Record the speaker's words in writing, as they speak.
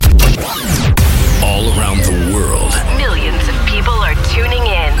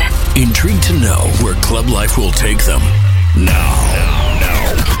Club life will take them. Now.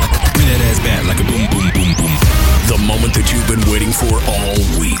 Bring that ass back like a boom, boom, boom, boom. The moment that you've been waiting for all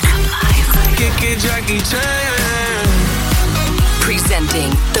week. Jackie Chan. Presenting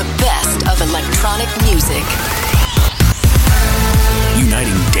the best of electronic music.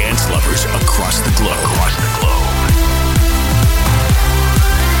 Uniting dance lovers across the globe.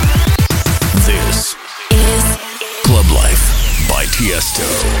 This is Club Life by Tiesto.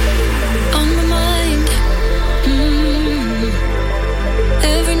 On my mind,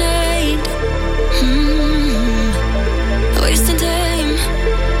 every night, wasting time,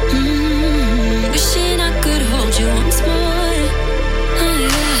 wishing I could hold you once more. Oh,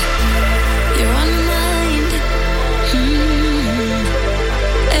 yeah. You're on my mind,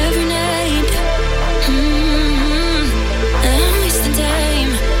 every night, and I'm wasting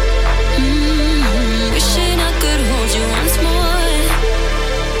time, wishing I could hold you once more.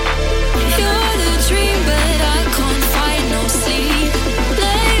 You're the dream, but I can't find no sleep.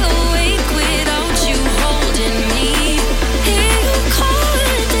 Lay awake without you holding me. Hear you call,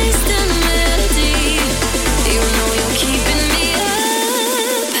 taste the melody. You know you're keeping me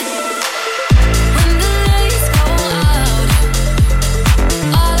up. When the lights go out,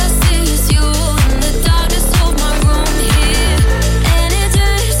 all I see is you in the darkness of my room here, and it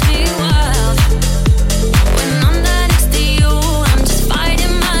drives me wild. When I'm not next to you, I'm just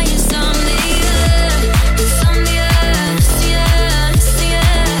fighting my insomnia. Insomnia, yeah,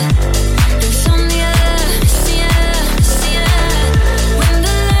 insomnia, yeah. When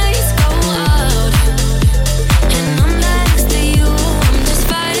the lights go out, and I'm not next to you, I'm just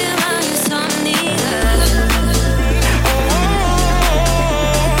fighting my insomnia.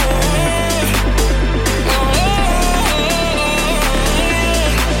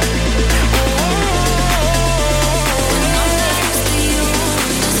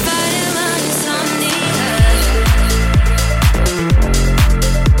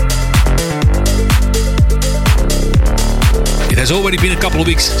 It has already been a couple of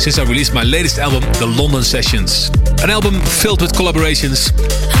weeks since I released my latest album, The London Sessions. An album filled with collaborations,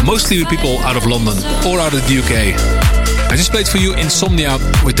 mostly with people out of London or out of the UK. I just played for you Insomnia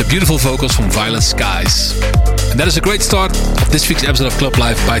with the beautiful vocals from Violet Skies. And that is a great start of this week's episode of Club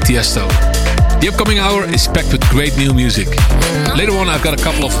Life by Tiesto. The upcoming hour is packed with great new music. Later on, I've got a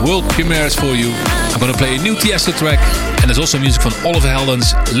couple of world premieres for you. I'm going to play a new Tiesto track, and there's also music from Oliver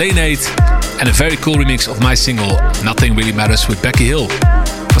Heldens, Lane 8, and a very cool remix of my single, Nothing Really Matters with Becky Hill.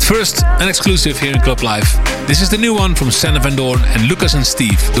 But first, an exclusive here in Club Life. This is the new one from Sanne van Doorn and Lucas and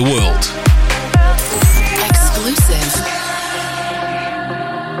Steve, The World. Exclusive.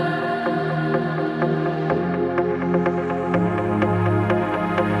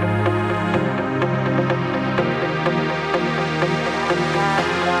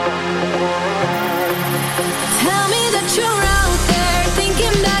 Tell me that you're out there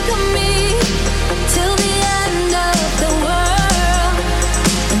thinking back of me till the end of the world.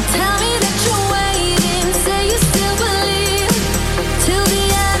 And tell me that you're waiting, say you still believe till the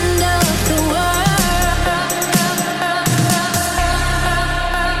end of the world.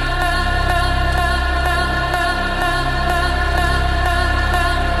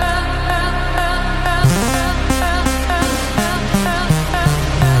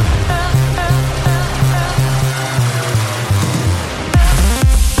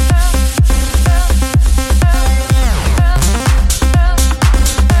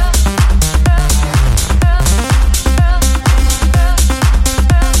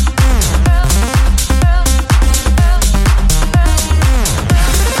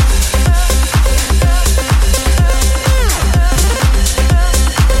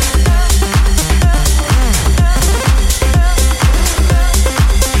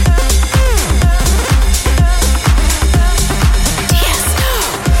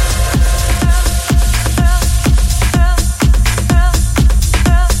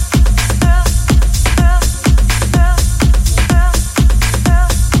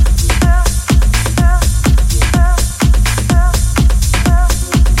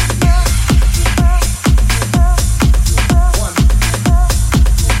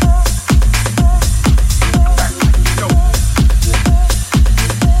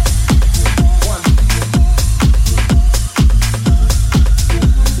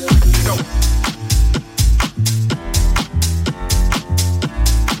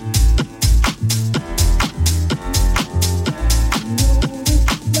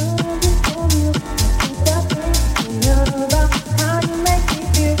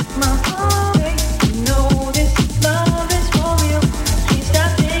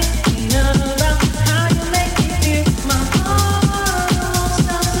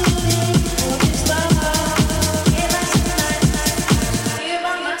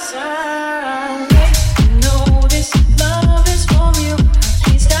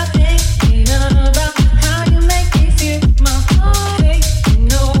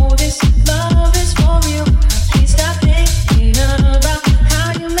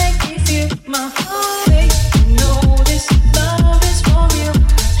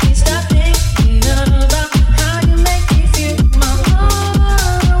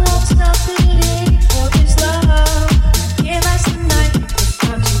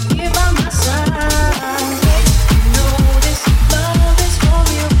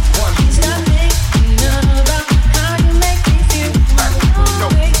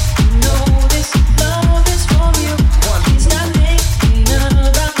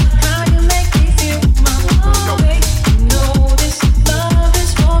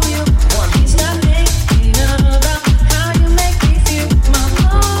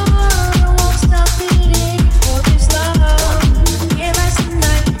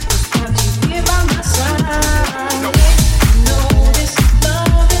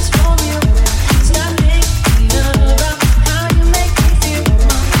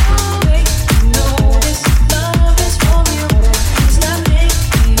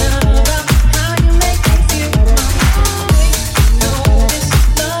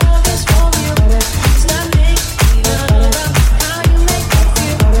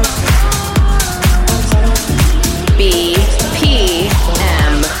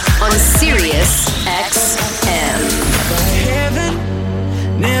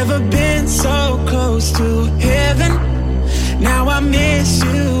 Never been so close to heaven. Now I miss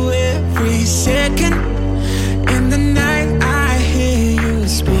you every second. In the night I hear you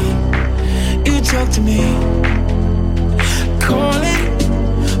speak. You talk to me, calling.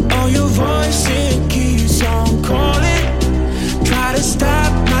 Oh, your voice, it keeps on calling. Try to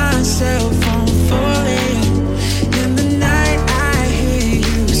stop myself from falling. In the night I hear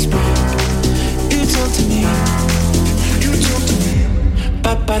you speak. You talk to me. You talk to me.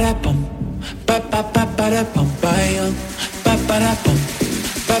 Ba ba da bum, ba ba ba ba da bum, ba yum, ba ba da bum,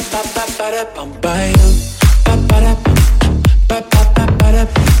 ba ba ba ba da bum, ba yum, ba ba da bum, ba ba ba ba da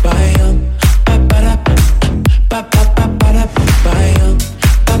bum, ba yum, ba ba da bum, ba ba ba ba da bum, ba yum,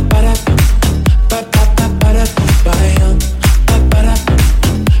 ba ba da bum, ba ba ba ba da bum, ba yum, ba ba da bum,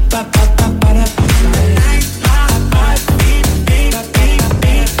 ba ba ba ba da bum.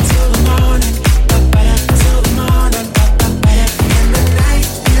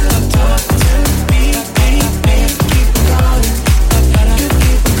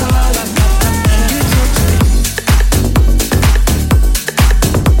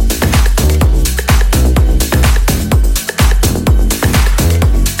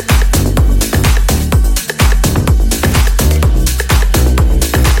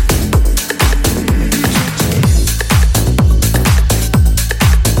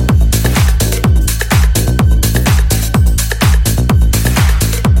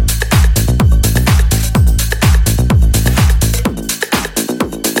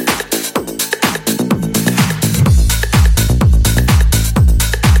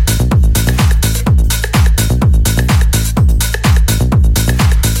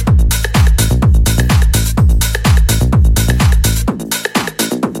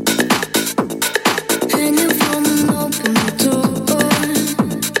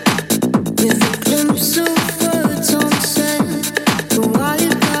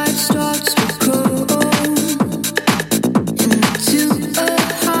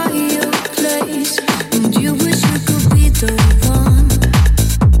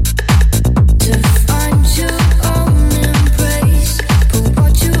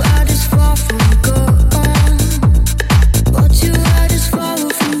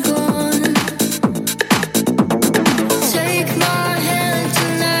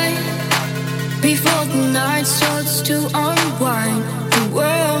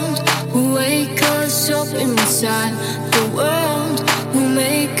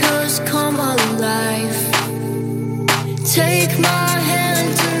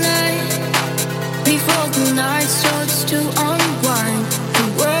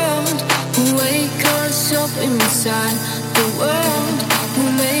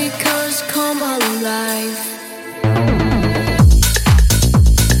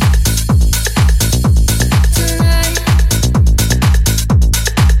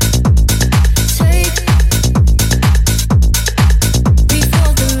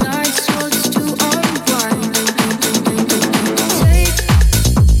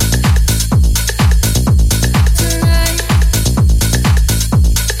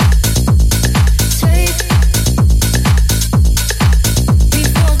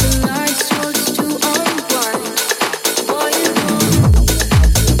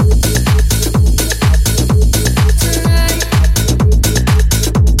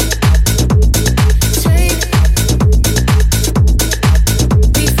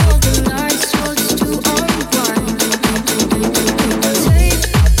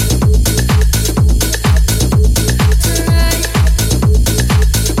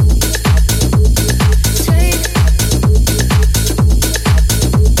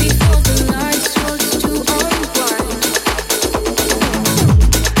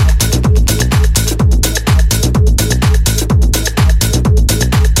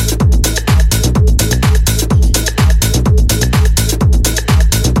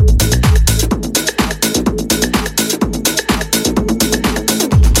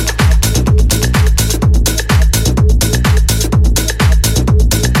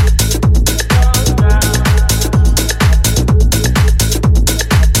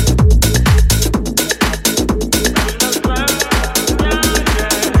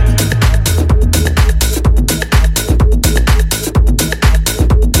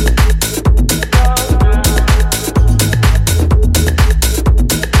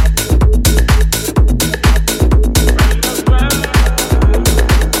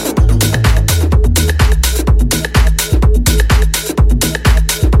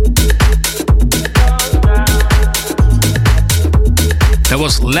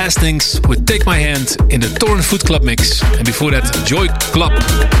 was Lastings with Take My Hand in the Torrent Food Club mix. And before that, Joy Club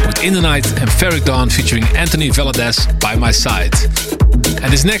with In the Night and Ferric Dawn featuring Anthony Valadez, By My Side.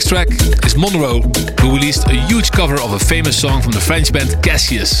 And this next track is Monroe, who released a huge cover of a famous song from the French band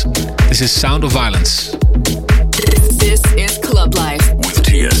Cassius. This is Sound of Violence. This is Club Life with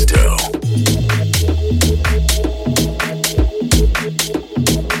Tiesto.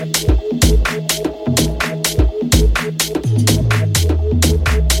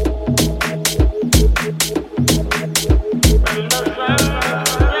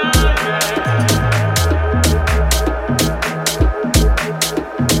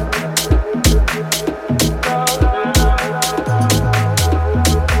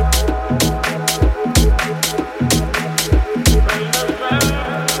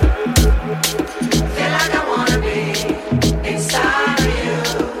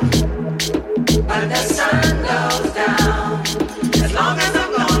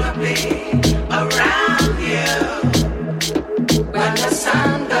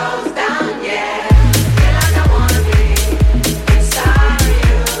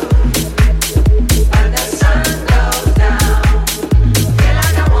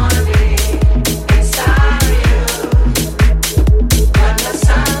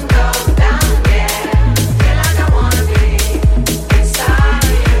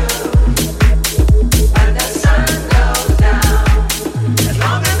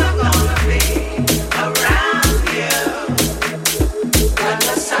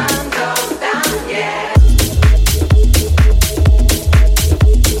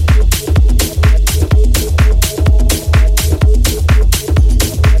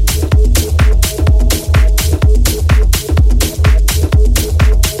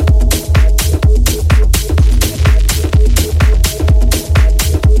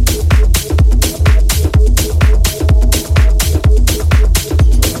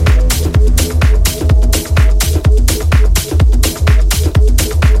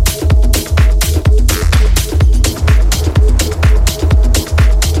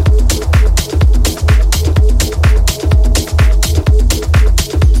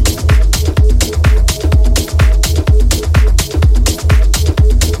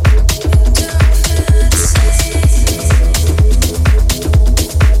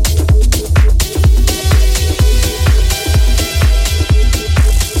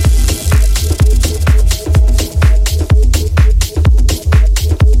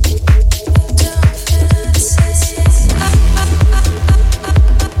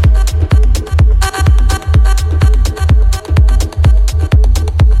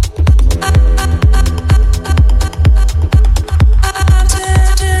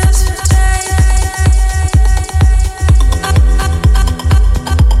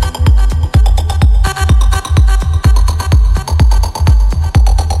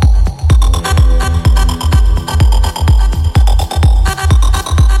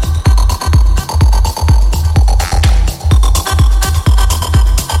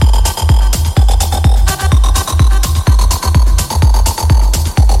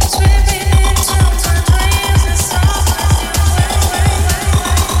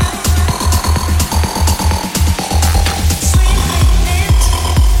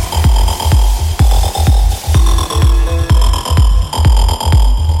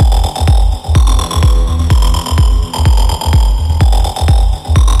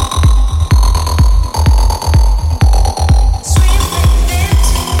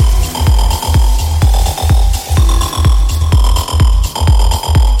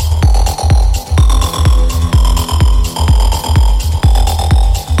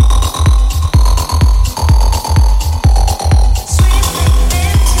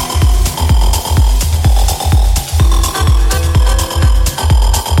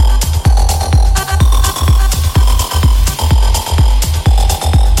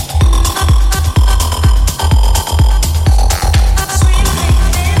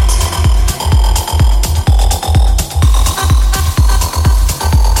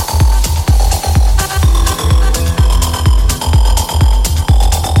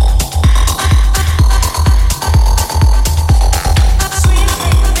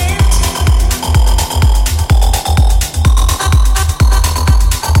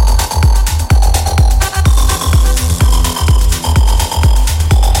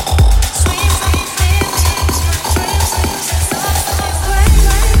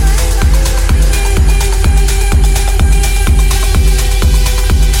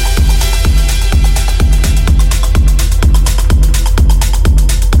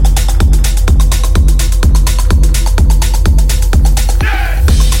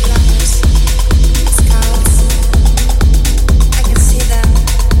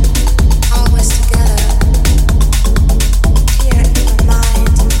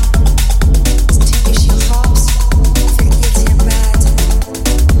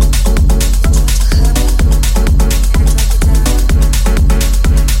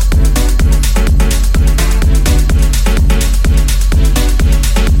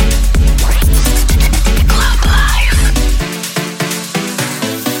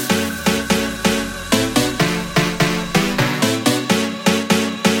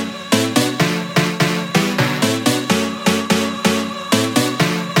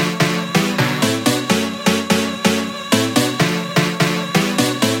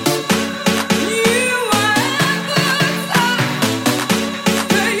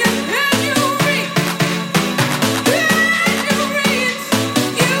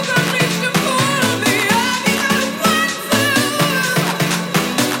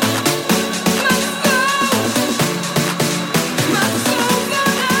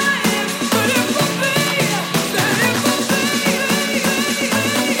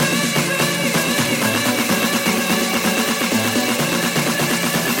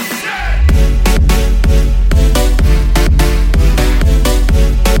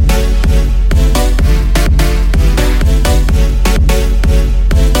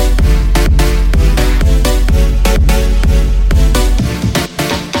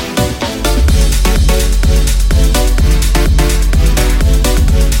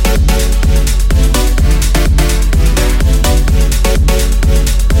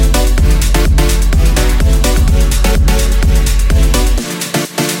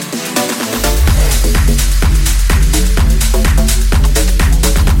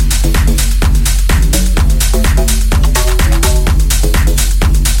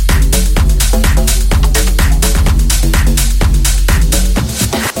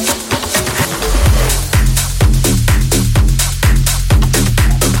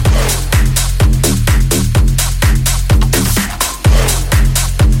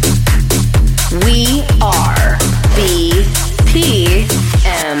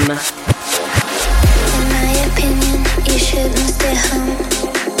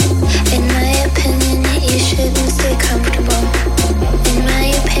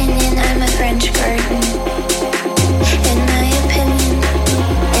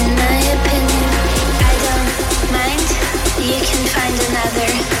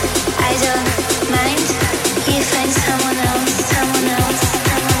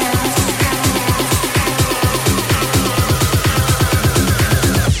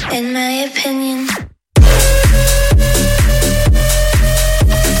 opinion.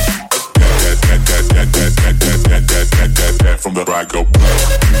 From the right go.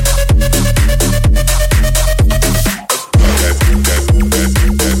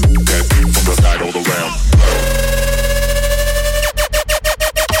 From the side all around.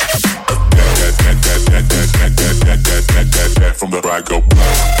 From the right go.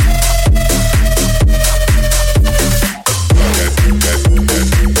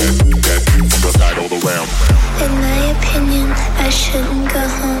 From the side all around. In my opinion, I shouldn't go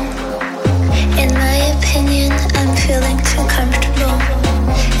home. In my opinion, I'm feeling too comfortable.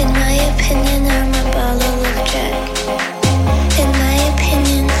 In my opinion, I'm a bottle of Jack. In my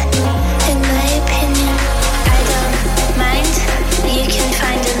opinion, I don't mind. You can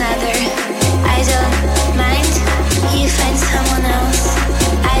find another. I don't mind. You find someone else.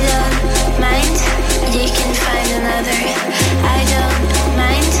 I don't mind. You can find another. I don't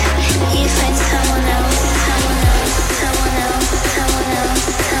mind. You find someone else. Someone else. Someone else. Someone else.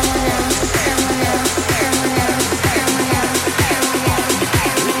 Someone else. Someone else. Someone else. Someone else.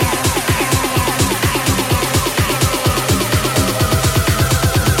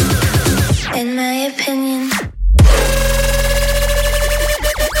 In my opinion.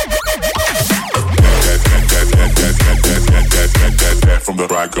 From the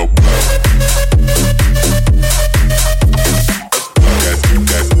right go.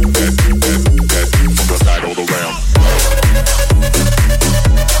 From the side all around.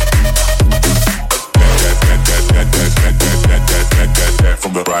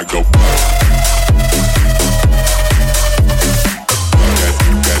 From the right go.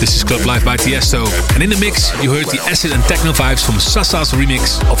 This is Club Life by Tiesto, and in the mix you heard the acid and techno vibes from Sasa's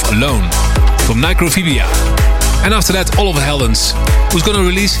remix of Alone from Microphobia. And after that, Oliver Heldens, who's gonna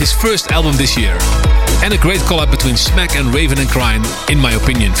release his first album this year. And a great collab between Smack and Raven and Crine, in my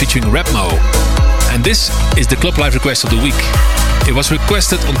opinion, featuring Rapmo. And this is the Club Life request of the week. It was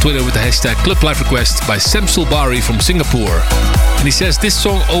requested on Twitter with the hashtag Club Life Request by Samsul Bari from Singapore. And he says this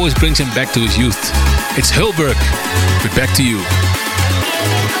song always brings him back to his youth. It's Hulberg with Back to You.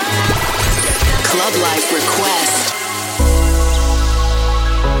 Club Life Request.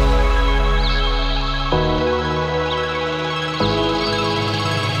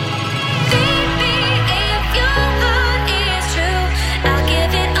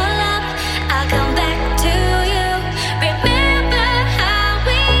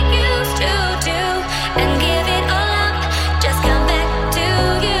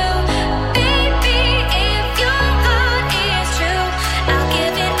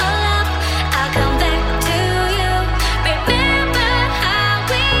 I'll come back to you.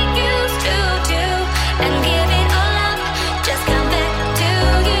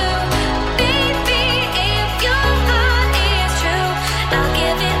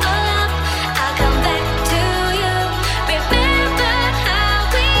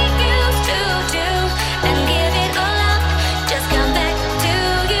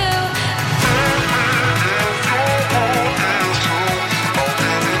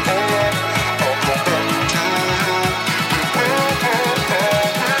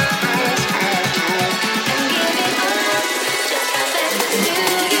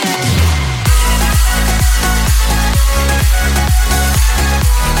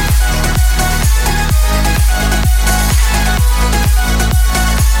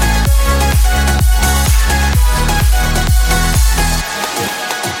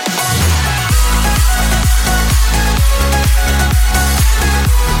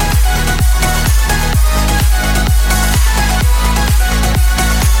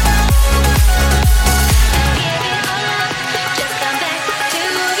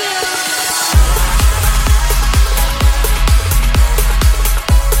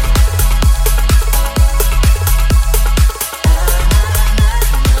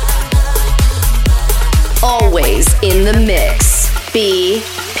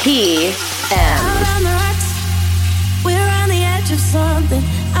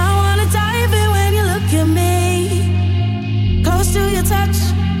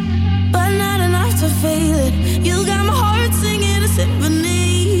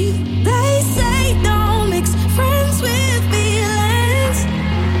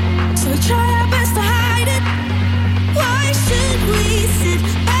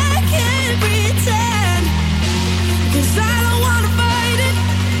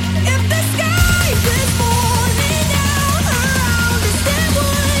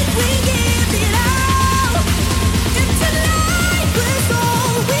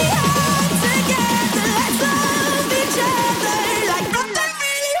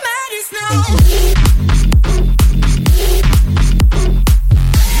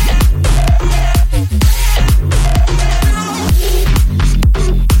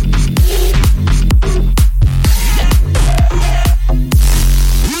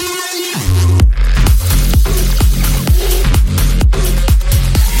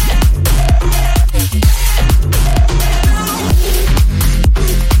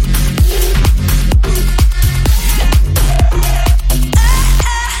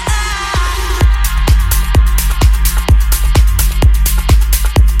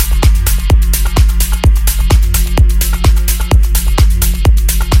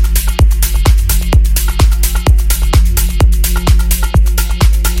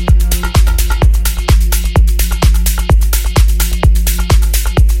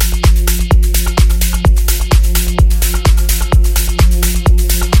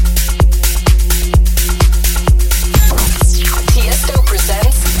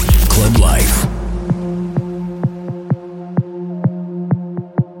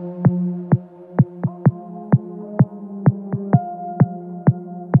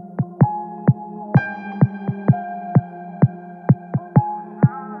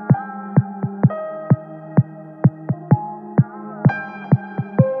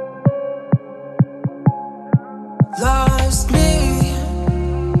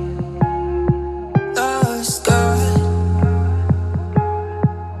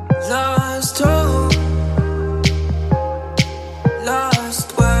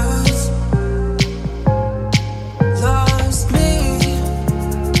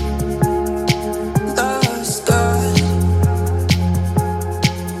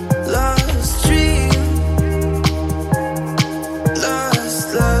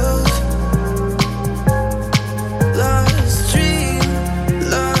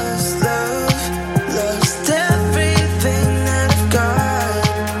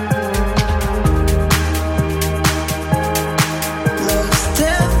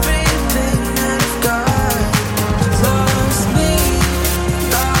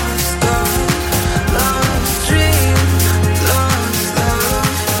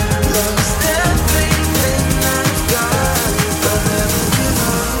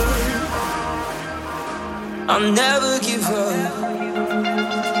 I'll never give up.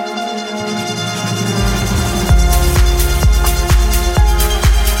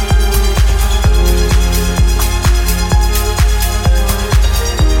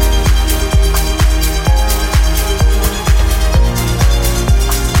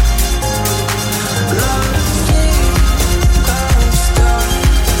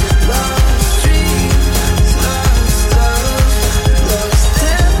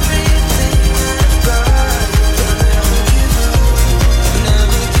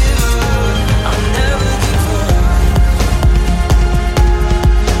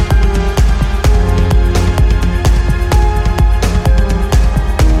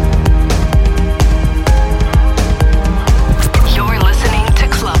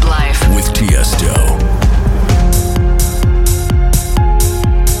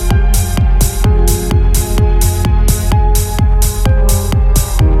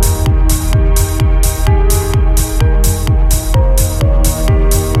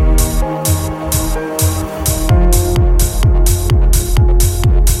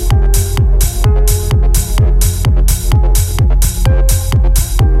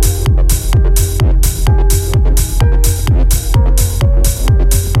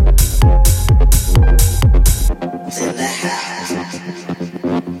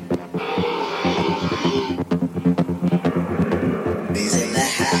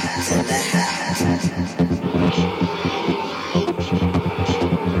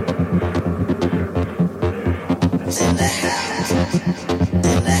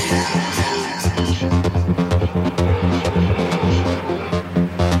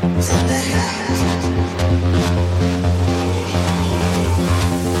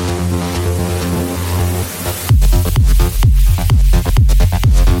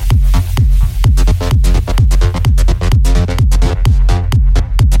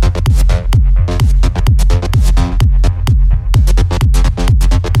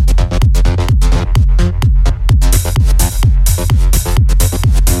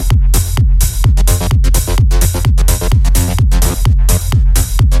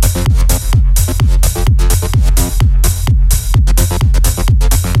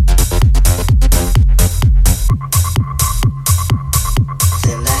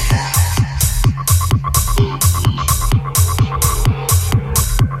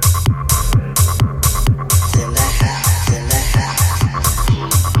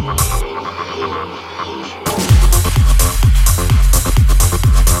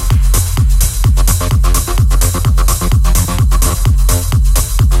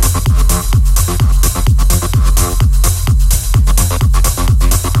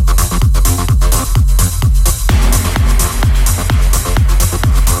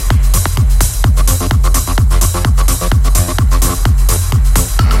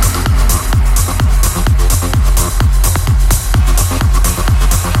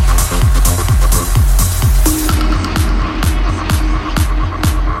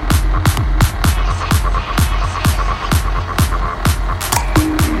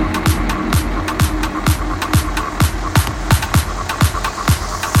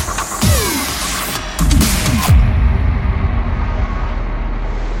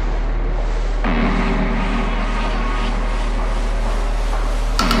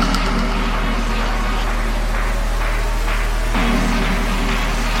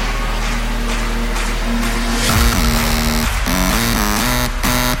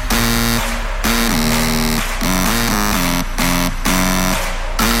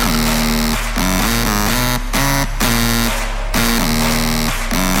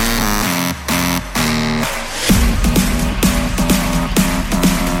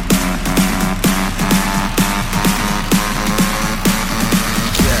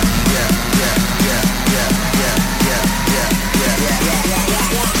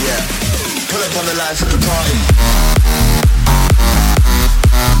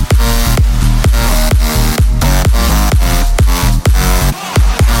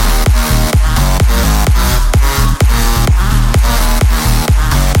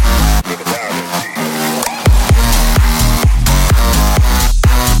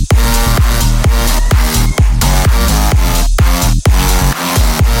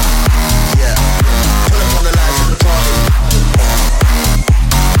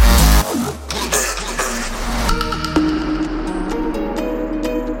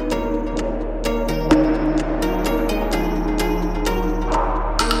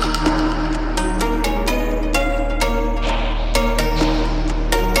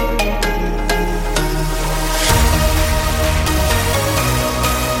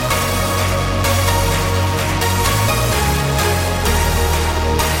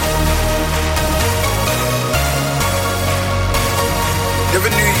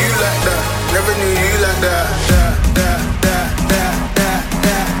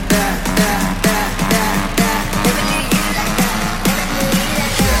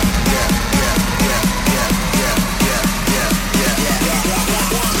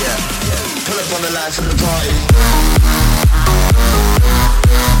 life of the party.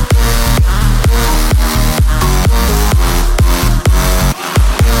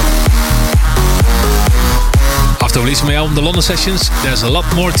 After releasing my album The London Sessions, there's a lot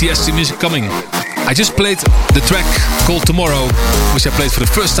more Tiesto music coming. I just played the track called Tomorrow, which I played for the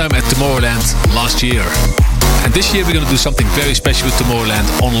first time at Tomorrowland last year. And this year we're going to do something very special with Tomorrowland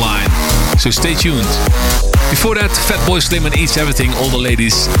online, so stay tuned. Before that, Fatboy Slim and Eats Everything, All the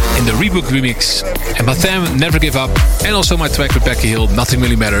Ladies in the Rebook remix, and Mathem, Never Give Up, and also my track with Becky Hill, Nothing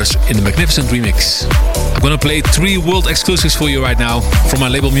Really Matters, in the Magnificent remix. I'm gonna play 3 world exclusives for you right now from my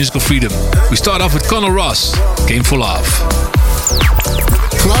label Musical Freedom. We start off with Conor Ross, Game for Love.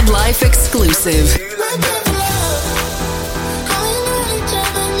 Club Life exclusive.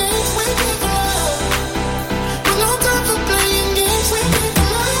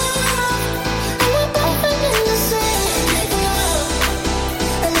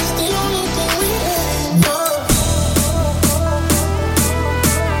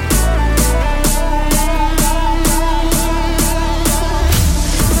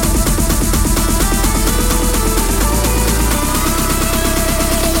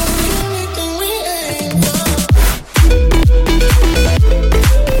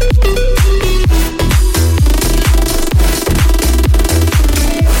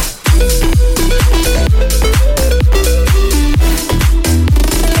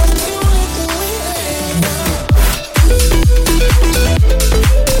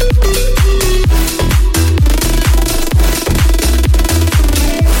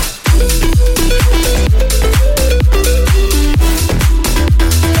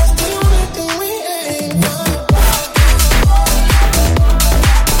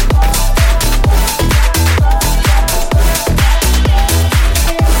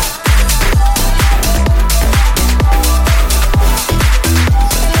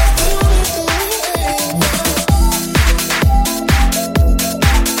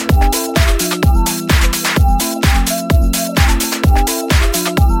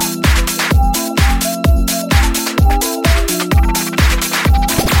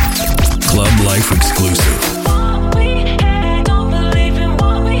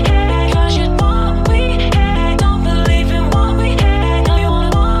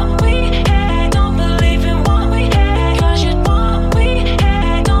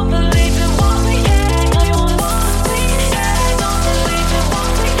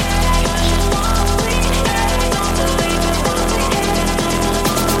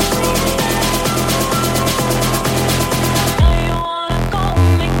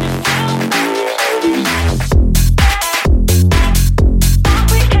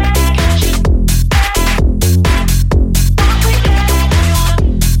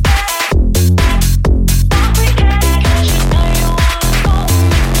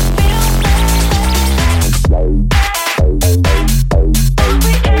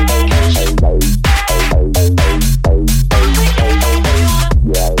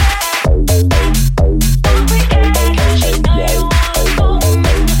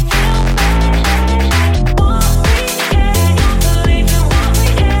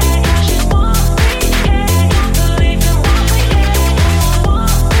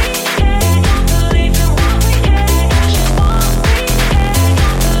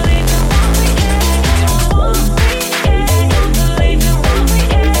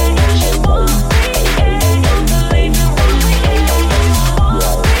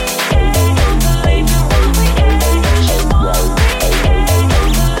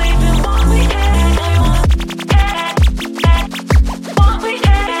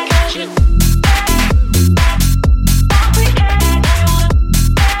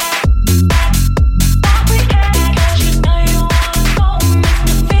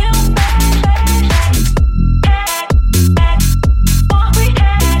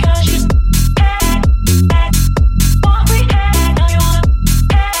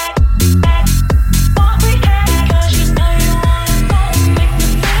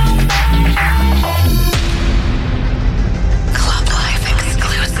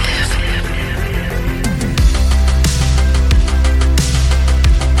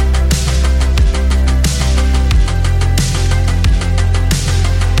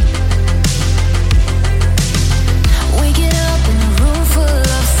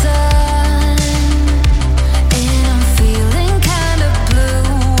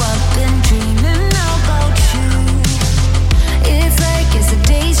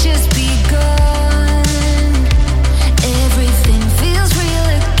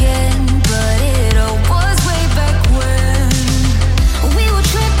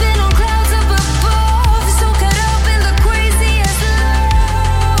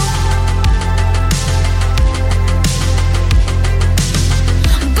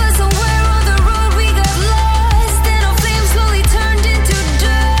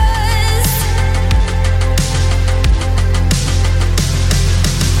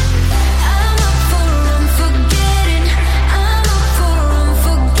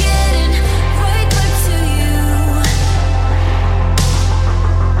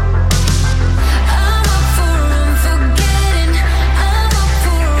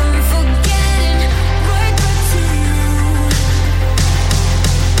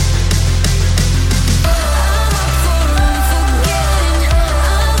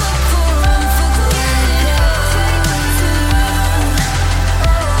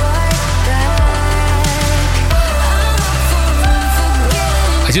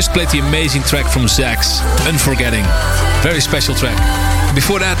 I just played the amazing track from Zax, Unforgetting. Very special track.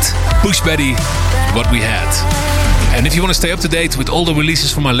 Before that, Push Betty, What We Had. And if you want to stay up to date with all the releases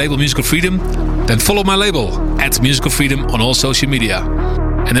from my label Musical Freedom, then follow my label at Musical Freedom on all social media.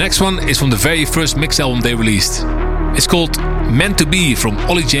 And the next one is from the very first mix album they released. It's called Meant to Be from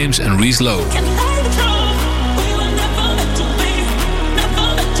Ollie James and Reese Lowe.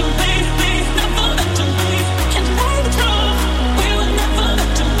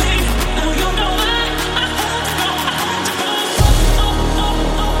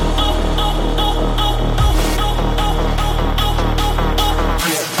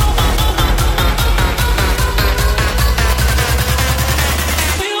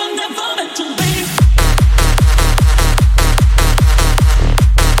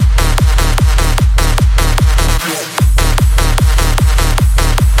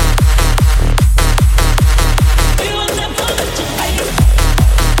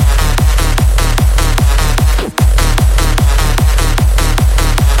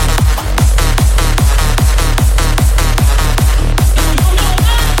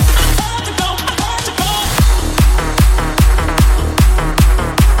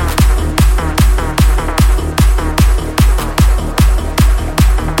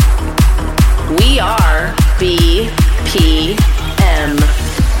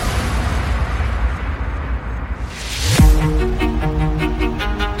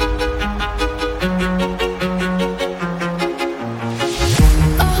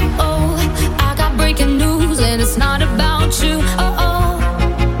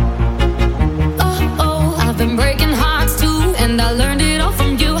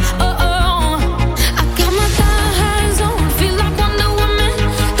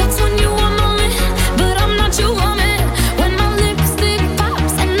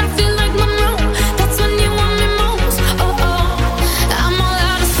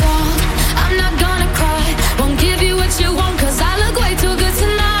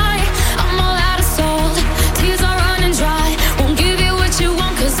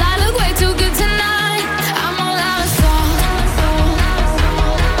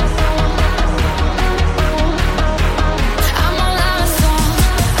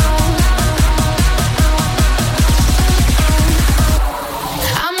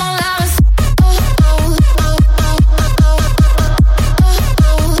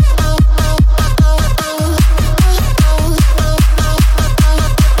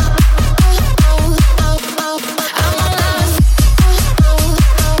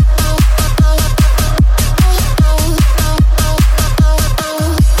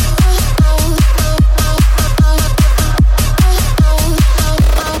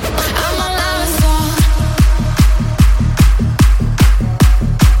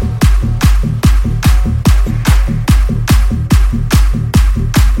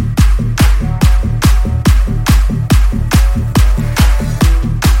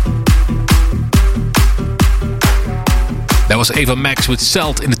 Was Ava Max with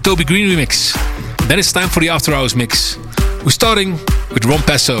Celt in the Toby Green remix. Then it's time for the After Hours mix. We're starting with Ron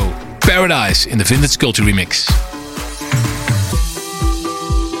Passo, Paradise in the Vintage Culture remix.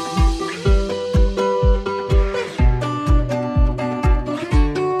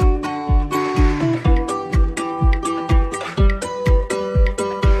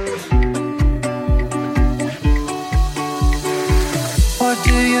 What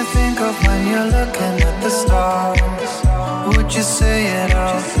do you think of when you're looking at the stars? Would you say it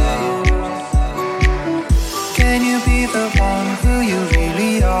out loud? Can you be the one who you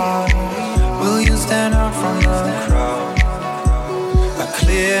really are? Will you stand out from the crowd? I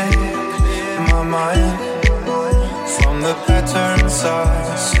clear my mind from the patterns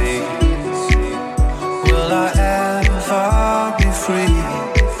I see. Will I ever be free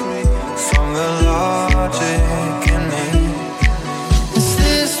from the logic in me? Is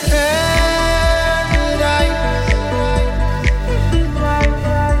this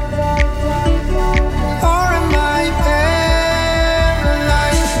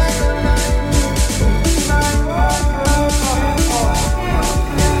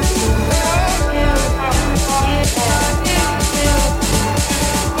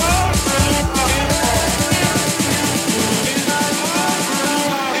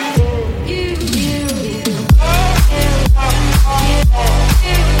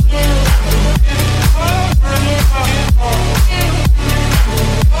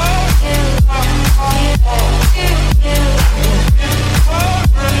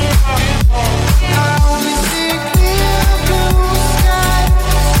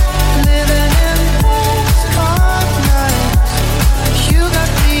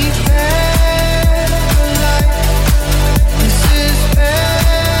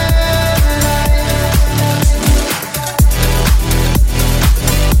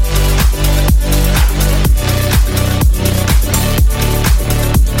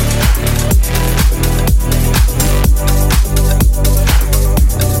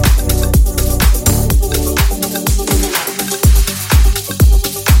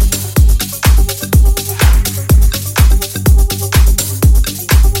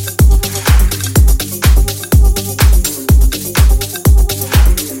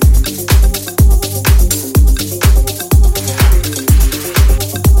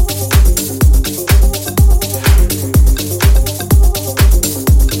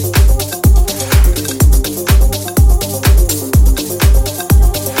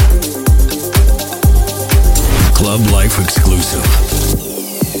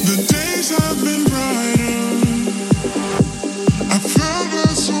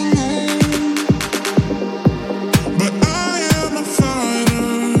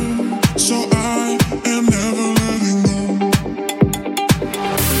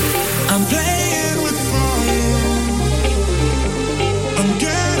playing with fire. I'm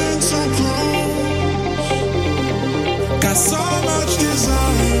getting so close. Got so much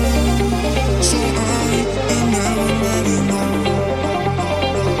desire. So I am never letting go.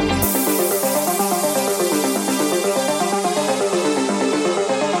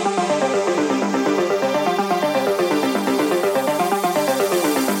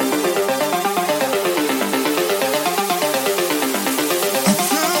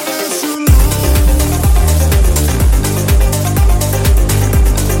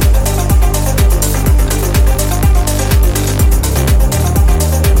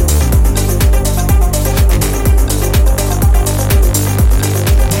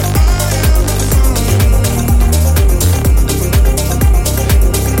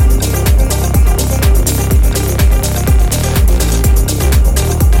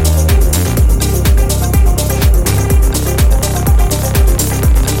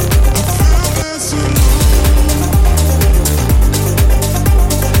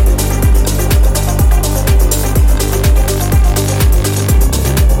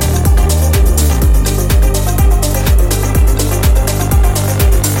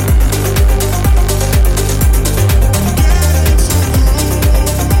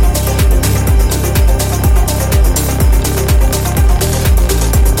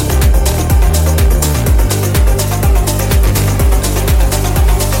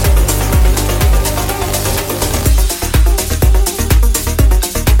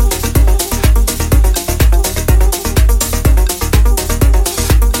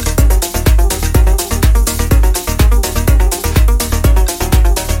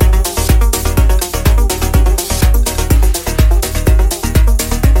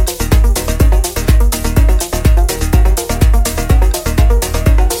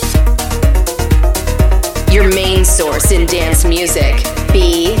 Source in dance music.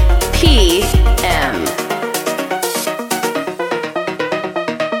 BPM.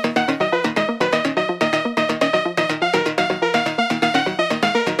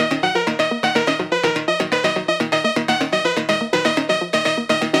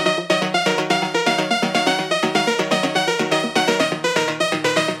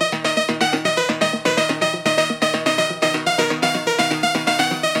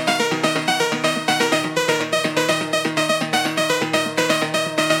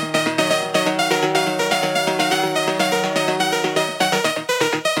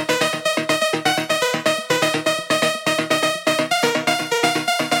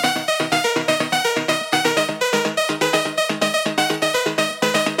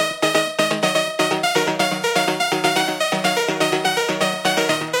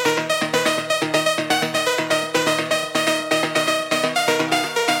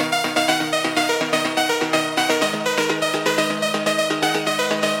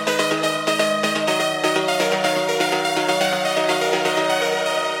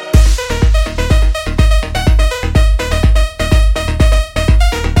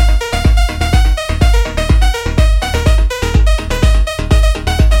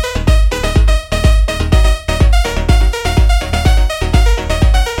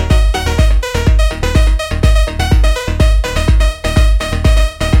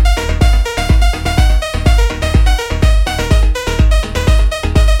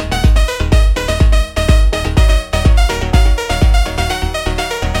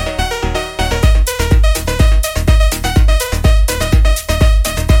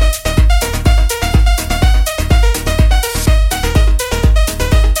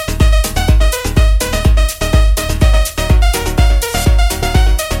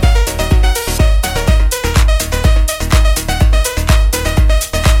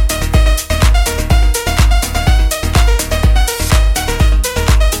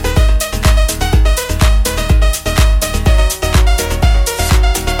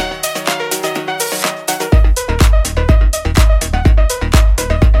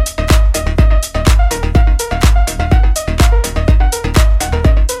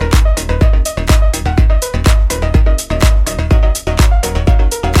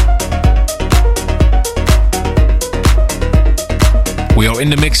 In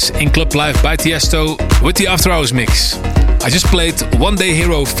the mix in Club Life by Tiesto with the After Hours mix. I just played One Day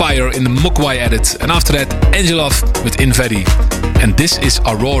Hero Fire in the Mogwai edit, and after that Angelov with Invedi. And this is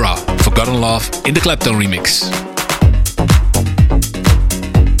Aurora, Forgotten Love in the Clapton remix.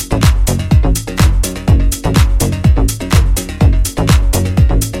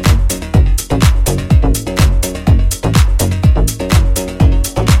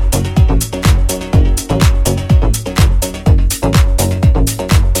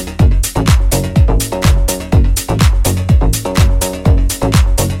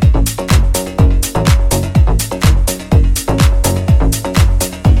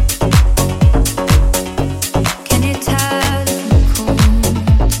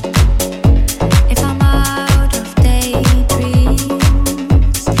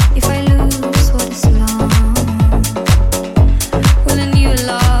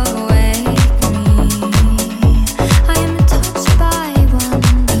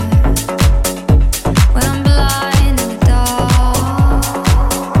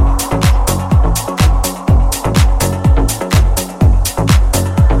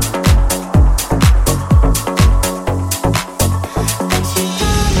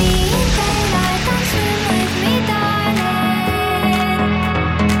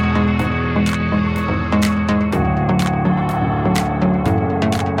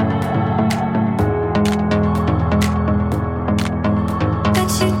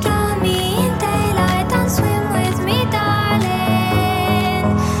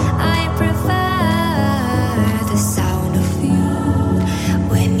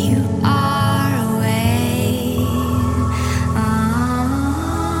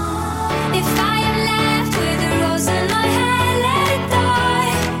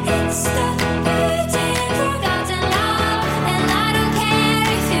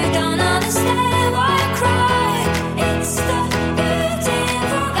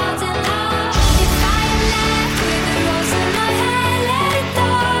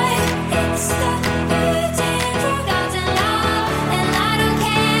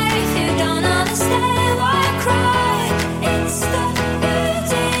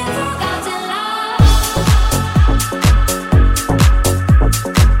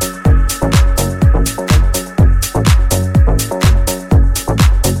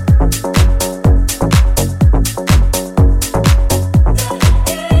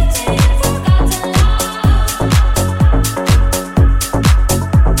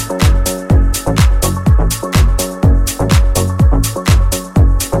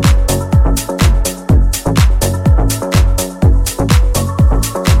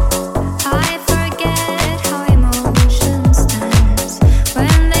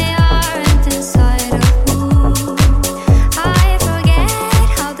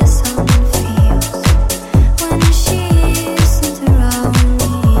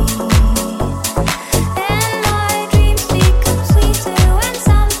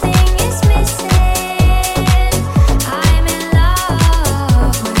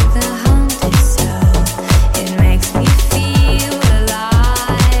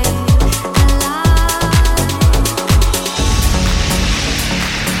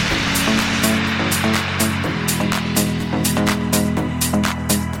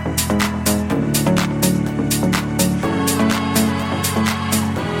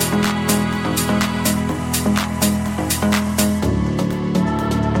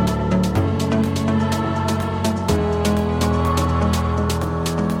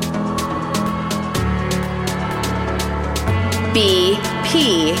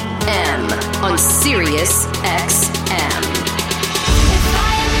 Sirius XM.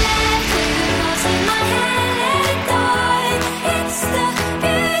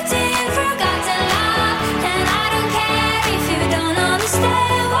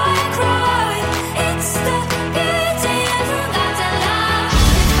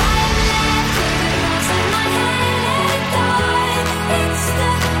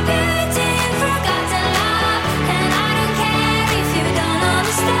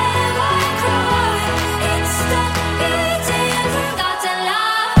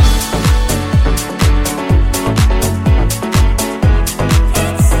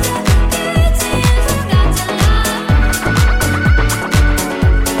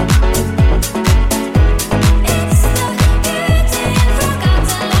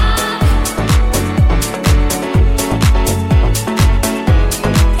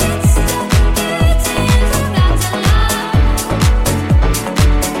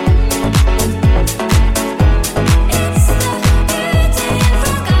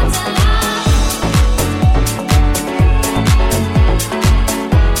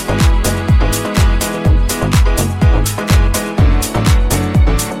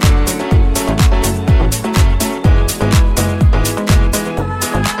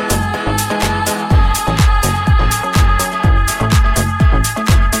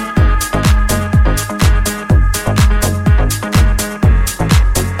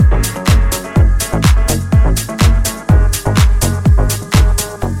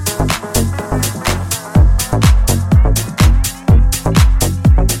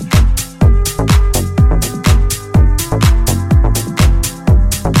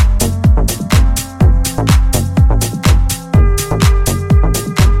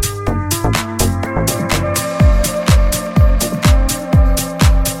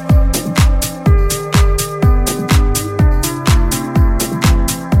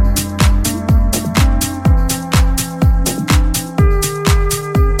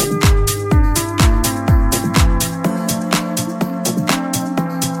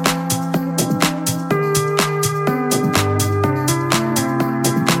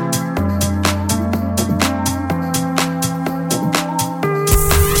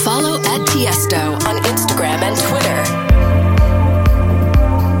 Tiesto on Instagram and Twitter.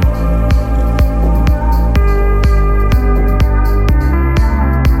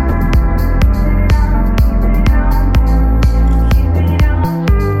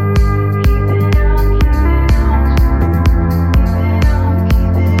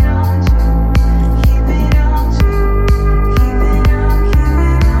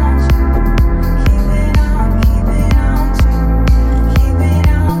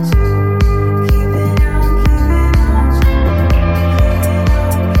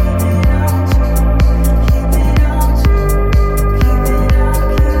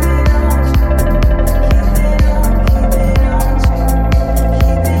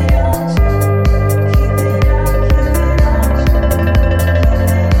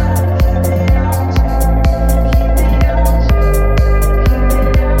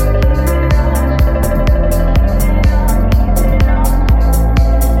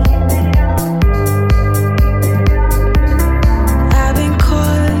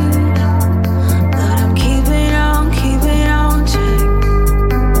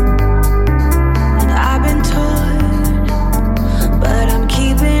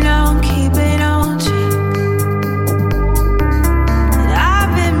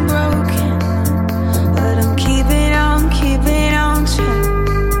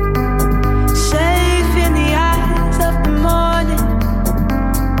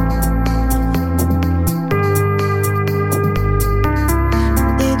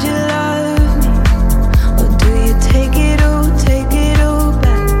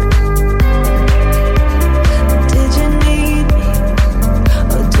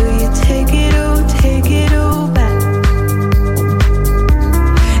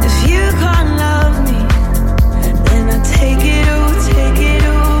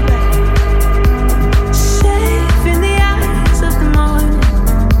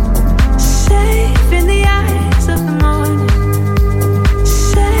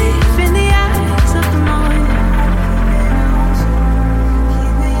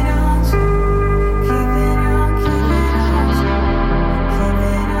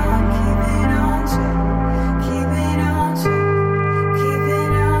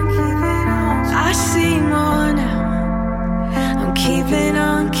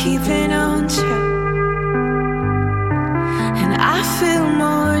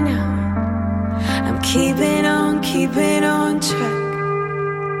 keeping on track.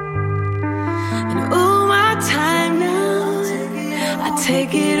 And all my time now, I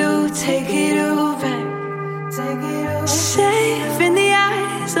take it all back. Safe in the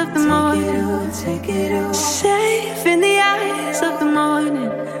eyes of the morning. Safe in the eyes of the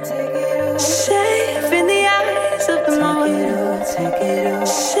morning. Safe in the eyes of the morning.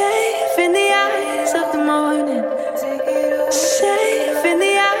 Safe in the eyes of the morning. Safe in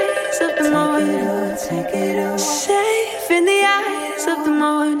the eyes of the morning. Safe in the eyes of the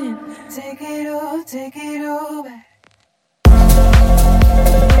morning. Take it all back.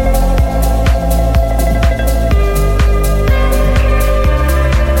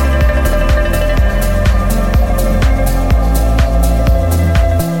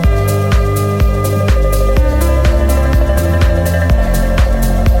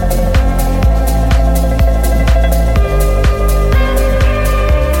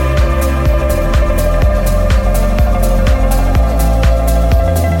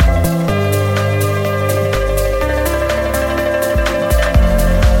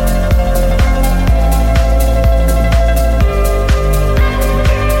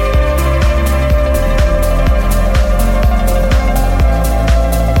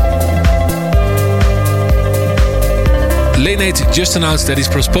 Just announced that he's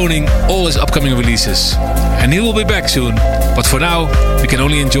postponing all his upcoming releases, and he will be back soon, but for now we can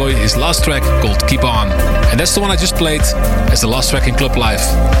only enjoy his last track called Keep On, and that's the one I just played as the last track in Club Life.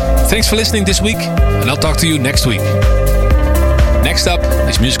 Thanks for listening this week, and I'll talk to you next week. Next up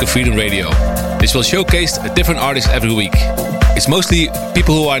is Musical Freedom Radio. This will showcase a different artist every week. It's mostly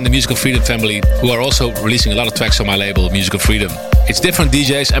people who are in the Musical Freedom family who are also releasing a lot of tracks on my label, Musical Freedom. It's different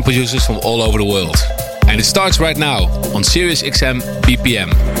DJs and producers from all over the world. And it starts right now on Sirius XM BPM.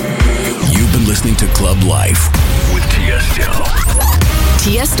 You've been listening to Club Life with Tiesto.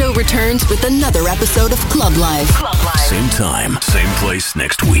 Tiesto returns with another episode of Club Life. Same time, same place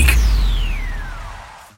next week.